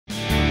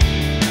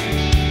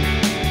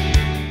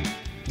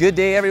Good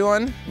day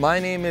everyone, my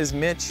name is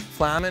Mitch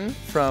Flaman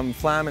from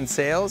Flaman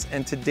Sales,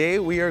 and today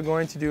we are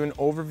going to do an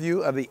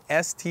overview of the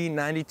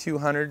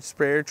ST-9200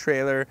 sprayer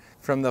trailer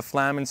from the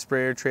Flaman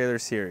sprayer trailer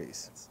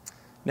series.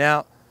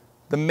 Now,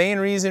 the main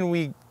reason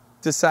we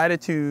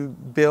decided to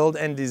build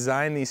and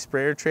design these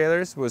sprayer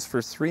trailers was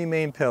for three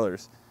main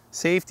pillars: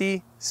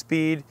 safety,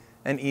 speed,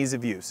 and ease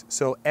of use.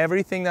 So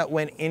everything that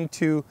went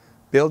into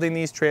building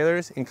these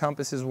trailers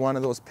encompasses one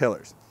of those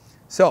pillars.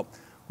 So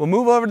we'll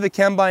move over to the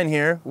Chembine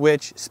here,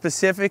 which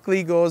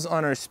specifically goes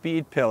on our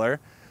speed pillar.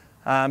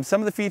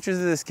 Some of the features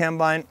of this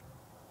Chembine: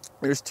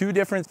 there's two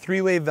different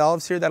three-way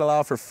valves here that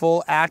allow for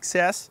full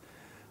access.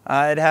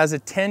 It has a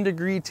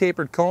 10-degree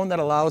tapered cone that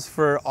allows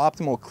for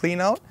optimal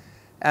cleanout.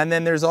 And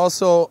then there's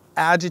also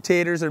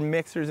agitators or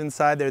mixers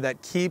inside there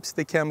that keeps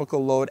the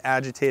chemical load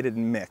agitated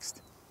and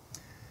mixed.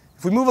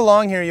 If we move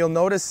along here, you'll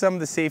notice some of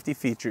the safety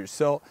features.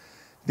 So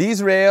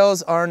these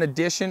rails are an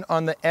addition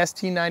on the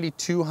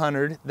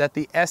ST-9200 that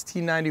the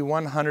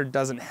ST-9100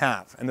 doesn't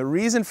have. And the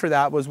reason for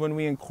that was when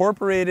we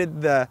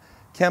incorporated the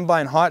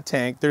Chembine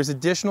Hot-Tank, there's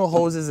additional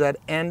hoses that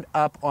end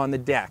up on the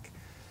deck.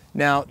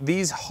 Now,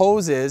 these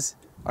hoses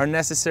are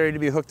necessary to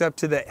be hooked up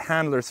to the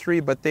handler 3,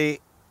 but they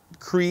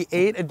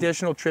create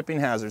additional tripping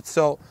hazards.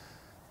 So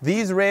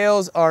these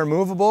rails are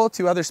movable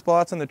to other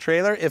spots on the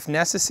trailer if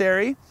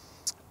necessary.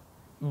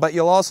 But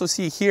you'll also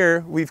see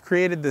here, we've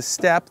created the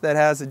step that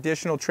has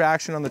additional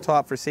traction on the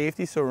top for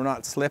safety, so we're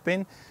not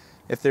slipping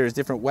if there's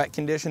different wet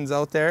conditions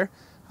out there.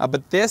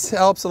 But this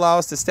helps allow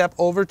us to step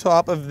over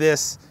top of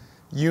this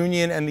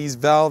union and these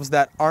valves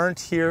that aren't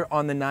here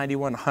on the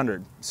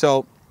 9100.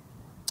 So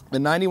the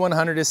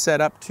 9100 is set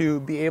up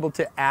to be able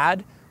to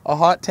add a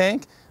hot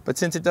tank, but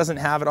since it doesn't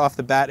have it off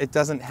the bat, it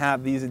doesn't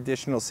have these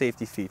additional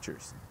safety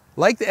features.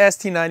 Like the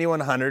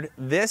ST-9100,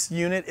 this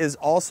unit is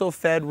also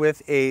fed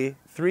with a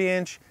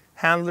 3-inch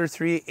Handler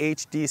 3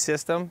 HD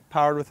system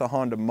powered with a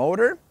Honda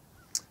motor.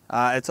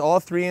 It's all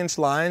 3-inch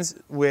lines,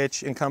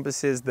 which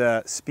encompasses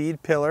the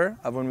speed pillar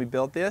of when we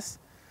built this.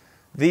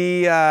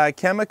 The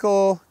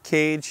chemical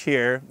cage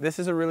here, this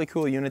is a really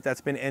cool unit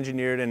that's been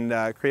engineered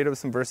and created with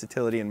some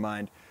versatility in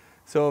mind.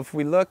 So if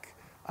we look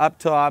up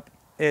top,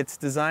 it's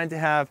designed to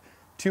have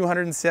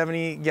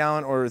 270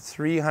 gallon or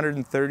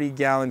 330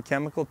 gallon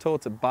chemical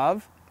totes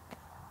above.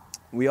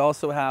 We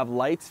also have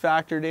lights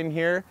factored in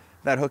here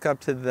that hook up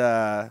to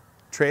the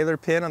trailer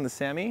pin on the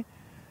semi.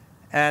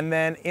 And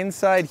then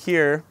inside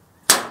here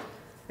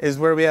is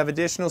where we have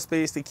additional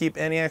space to keep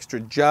any extra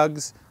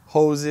jugs,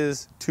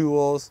 hoses,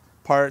 tools,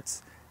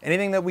 parts,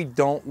 anything that we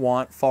don't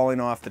want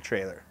falling off the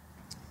trailer.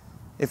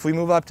 If we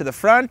move up to the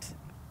front,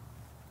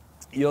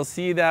 you'll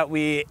see that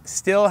we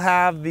still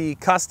have the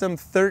custom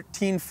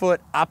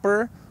 13-foot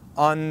upper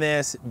on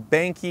this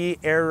Behnke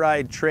air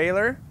ride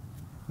trailer.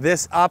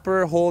 This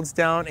upper holds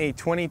down a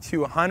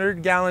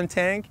 2,200 gallon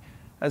tank,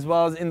 as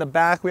well as in the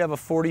back we have a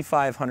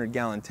 4,500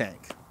 gallon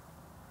tank.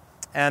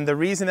 And the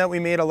reason that we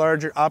made a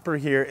larger upper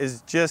here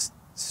is just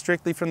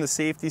strictly from the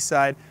safety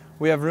side.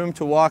 We have room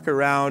to walk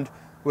around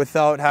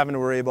without having to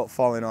worry about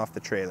falling off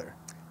the trailer.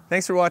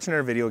 Thanks for watching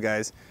our video,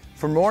 guys.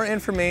 For more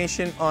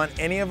information on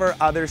any of our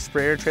other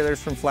sprayer trailers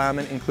from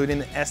Flaman, including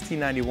the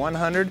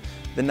ST-9100,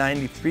 the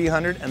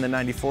 9300, and the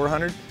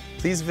 9400,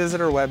 please visit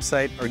our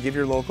website or give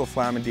your local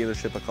Flaman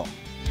dealership a call.